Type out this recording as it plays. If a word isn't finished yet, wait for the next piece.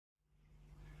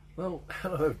Well,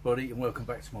 hello everybody and welcome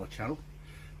back to my channel.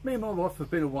 Me and my wife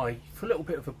have been away for a little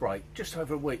bit of a break, just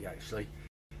over a week actually,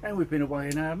 and we've been away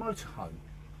in our motorhome,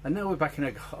 and now we're back in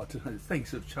our garden and things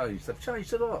have changed. They've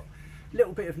changed a lot. A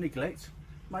little bit of neglect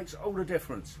makes all the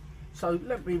difference. So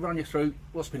let me run you through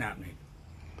what's been happening.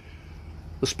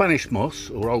 The Spanish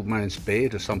moss, or old man's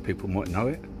beard as some people might know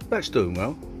it, that's doing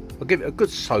well. I'll give it a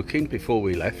good soaking before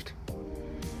we left,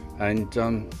 and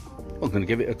I'm going to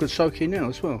give it a good soaking now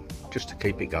as well, just to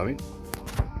keep it going.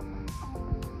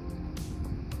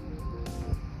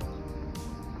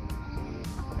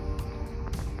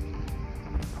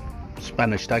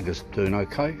 Spanish daggers doing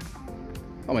okay.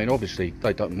 I mean, obviously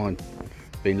they don't mind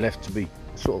being left to be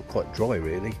sort of quite dry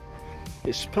really.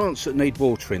 It's plants that need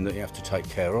watering that you have to take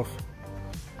care of,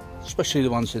 especially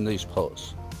the ones in these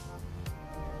pots.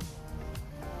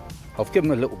 I've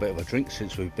given them a little bit of a drink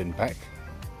since we've been back.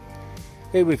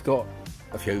 Here we've got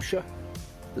a fuchsia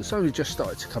that's only just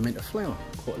started to come into flower,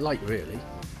 quite late really,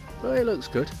 but it looks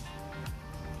good.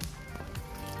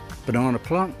 Banana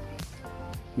plant,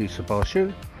 Musa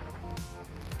Barshu,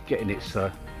 getting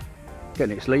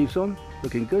its leaves on,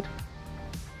 looking good.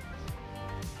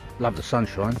 Love the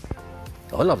sunshine.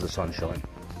 I love the sunshine.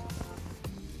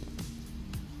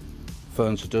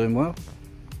 Ferns are doing well.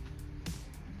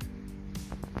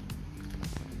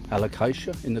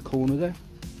 Alocasia in the corner there.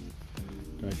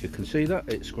 Don't know if you can see that,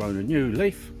 it's grown a new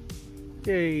leaf.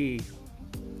 Yay!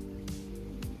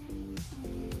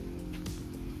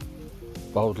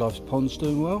 Wildlife pond's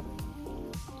doing well.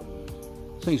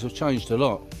 Things have changed a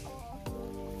lot.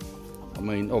 I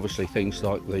mean, obviously things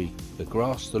like the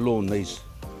grass, the lawn needs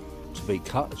to be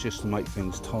cut just to make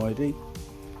things tidy.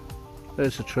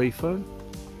 There's a tree fern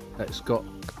that's got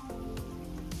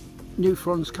new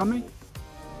fronds coming.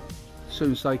 As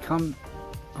soon as they come,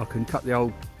 I can cut the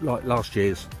old, like last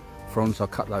year's fronds, I'll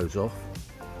cut those off.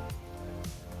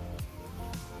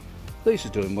 These are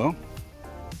doing well.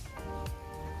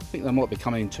 I think they might be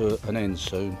coming to an end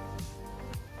soon.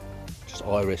 Just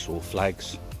iris or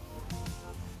flags.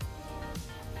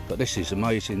 But this is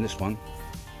amazing, this one.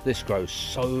 This grows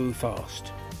so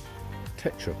fast.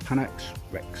 Tetrapanax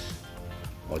rex.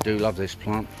 I do love this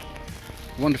plant.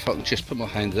 I wonder if I can just put my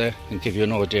hand there and give you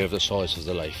an idea of the size of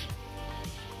the leaf.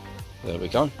 There we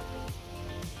go.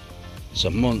 It's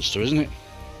a monster, isn't it?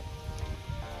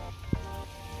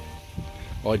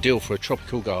 Ideal for a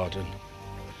tropical garden.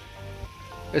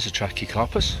 There's a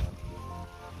Trachycarpus.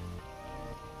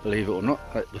 Believe it or not,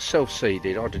 it was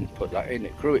self-seeded. I didn't put that in,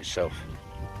 it grew itself.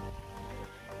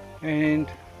 And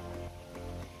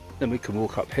then we can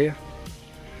walk up here.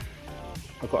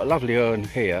 I've got a lovely urn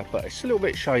here, but it's a little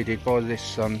bit shaded by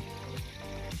this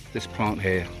this plant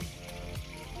here.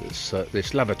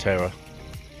 This Lavaterra,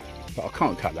 but I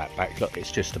can't cut that back. Look,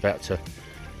 it's just about to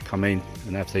come in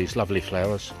and have these lovely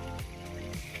flowers.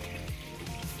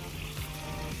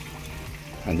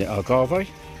 And the agave,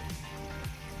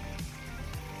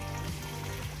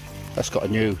 that's got a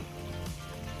new,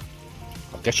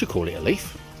 I guess you call it a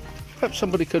leaf. Perhaps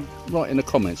somebody could write in the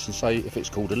comments and say if it's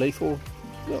called a leaf or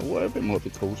whatever it might be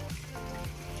called.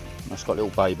 That's got little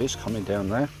babies coming down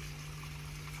there.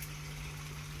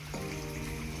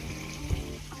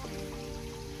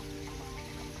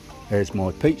 There's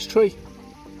my peach tree,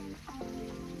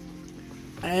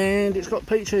 and it's got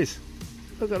peaches.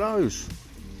 Look at those.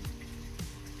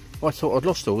 I thought I'd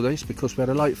lost all these because we had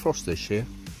a late frost this year,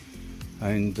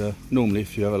 and normally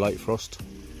if you have a late frost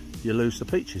you lose the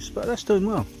peaches, but that's doing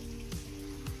well.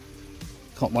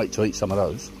 Can't wait to eat some of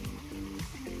those.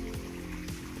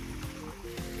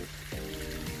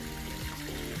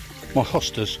 My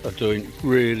hostas are doing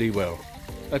really well.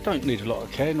 They don't need a lot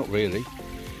of care, not really,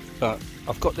 but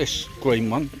I've got this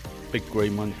green one, big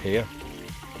green one here,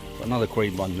 got another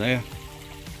green one there,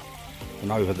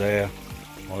 and over there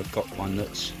I've got one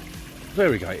that's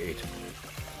variegated.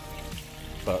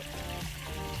 But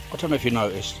I don't know if you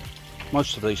noticed,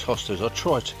 most of these hostas, I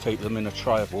try to keep them in a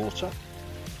tray of water,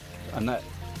 and that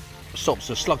stops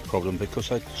the slug problem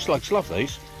because slugs love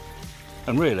these.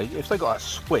 And really, if they got to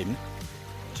swim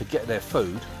to get their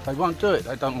food, they won't do it.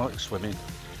 They don't like swimming.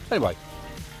 Anyway,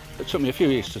 it took me a few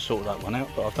years to sort that one out,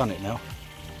 but I've done it now.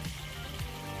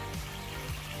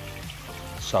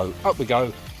 So up we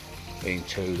go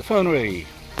into the fernery.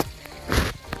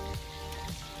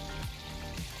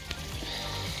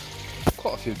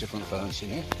 Quite a few different ferns in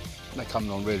here. They're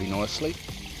coming on really nicely.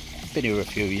 Been here a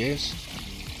few years.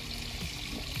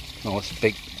 Nice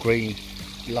big green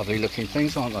lovely looking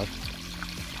things, aren't they?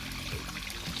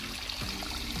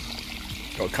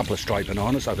 Got a couple of stray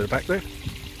bananas over the back there.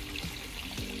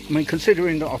 I mean,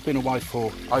 considering that I've been away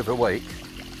for over a week,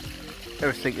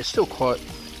 everything is still quite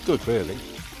good really.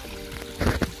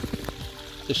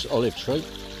 this olive tree.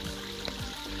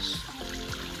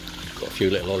 Got a few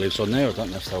little olives on there. I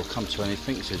don't know if they'll come to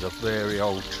anything. This is a very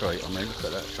old tree. I mean, look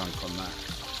at that chunk on that.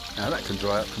 Now that can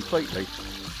dry out completely.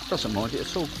 Doesn't mind it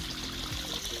at all.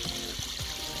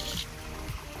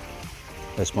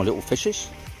 There's my little fishes.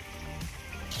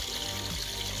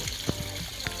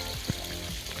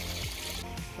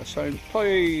 They're saying,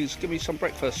 please give me some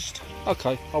breakfast.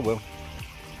 Okay, I will.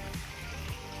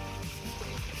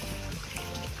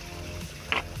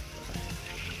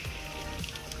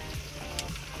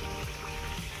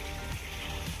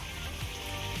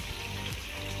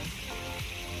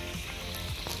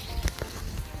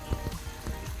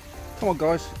 Come on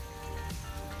guys,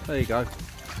 there you go.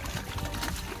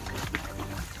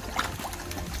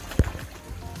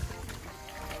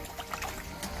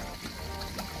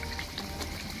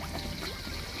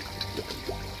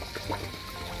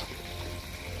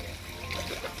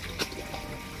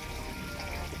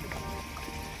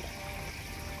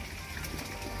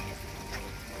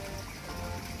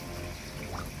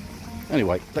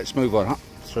 Anyway, let's move on up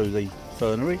through the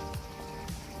fernery.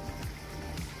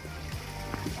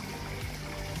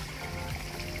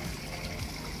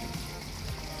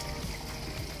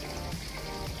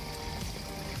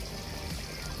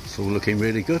 It's all looking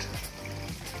really good.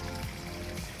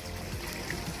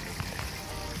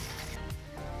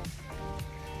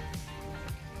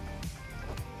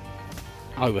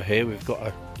 Over here we've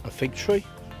got a fig tree,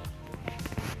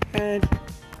 and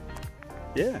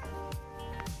yeah,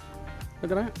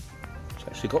 look at that, it's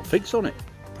actually got figs on it.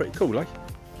 Pretty cool, eh?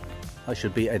 They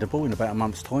should be edible in about a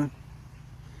month's time.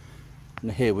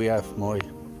 And here we have my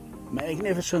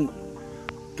magnificent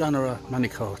Gunnera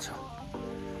manicata.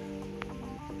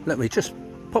 Let me just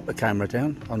pop the camera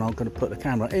down, and I'm going to put the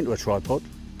camera into a tripod,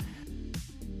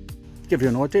 give you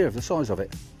an idea of the size of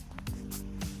it.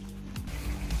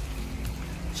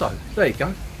 So there you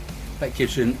go, that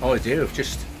gives you an idea of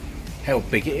just how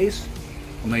big it is.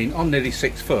 I mean, I'm nearly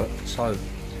 6 foot, so,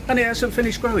 and it hasn't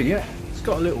finished growing yet. It's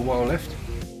got a little while left.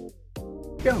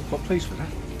 Yeah, I'm quite pleased with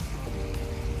that.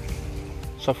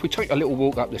 So if we take a little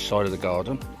walk up this side of the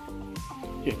garden,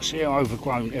 you can see how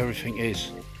overgrown everything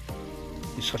is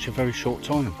in such a very short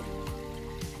time.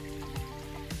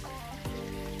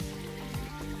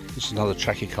 This is another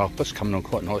Trachycarpus coming on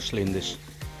quite nicely in this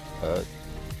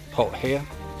pot here.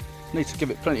 Need to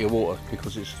give it plenty of water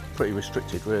because it's pretty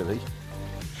restricted really.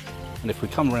 And if we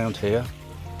come around here,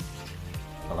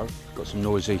 hello, got some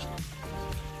noisy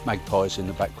magpies in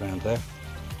the background there.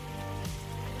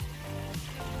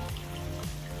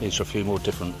 Here's a few more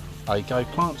different agave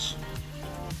plants.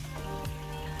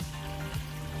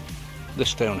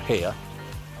 This down here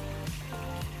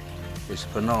is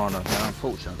banana. Now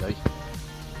unfortunately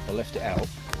I left it out,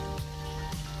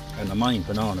 and the main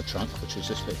banana trunk, which is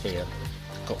this bit here,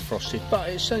 got frosted, but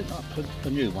it sent up a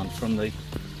new one from the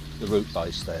root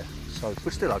base there, so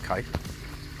we're still okay.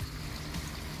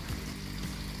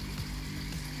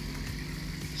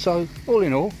 So all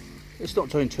in all, it's not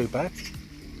doing too bad.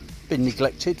 Been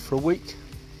neglected for a week,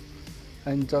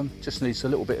 and just needs a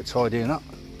little bit of tidying up.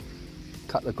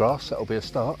 Cut the grass, that'll be a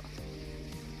start.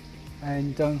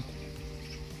 And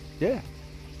yeah,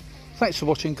 thanks for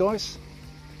watching guys.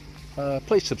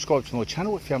 Please subscribe to my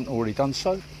channel if you haven't already done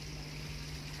so,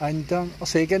 and I'll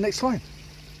see you again next time.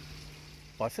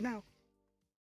 Bye for now.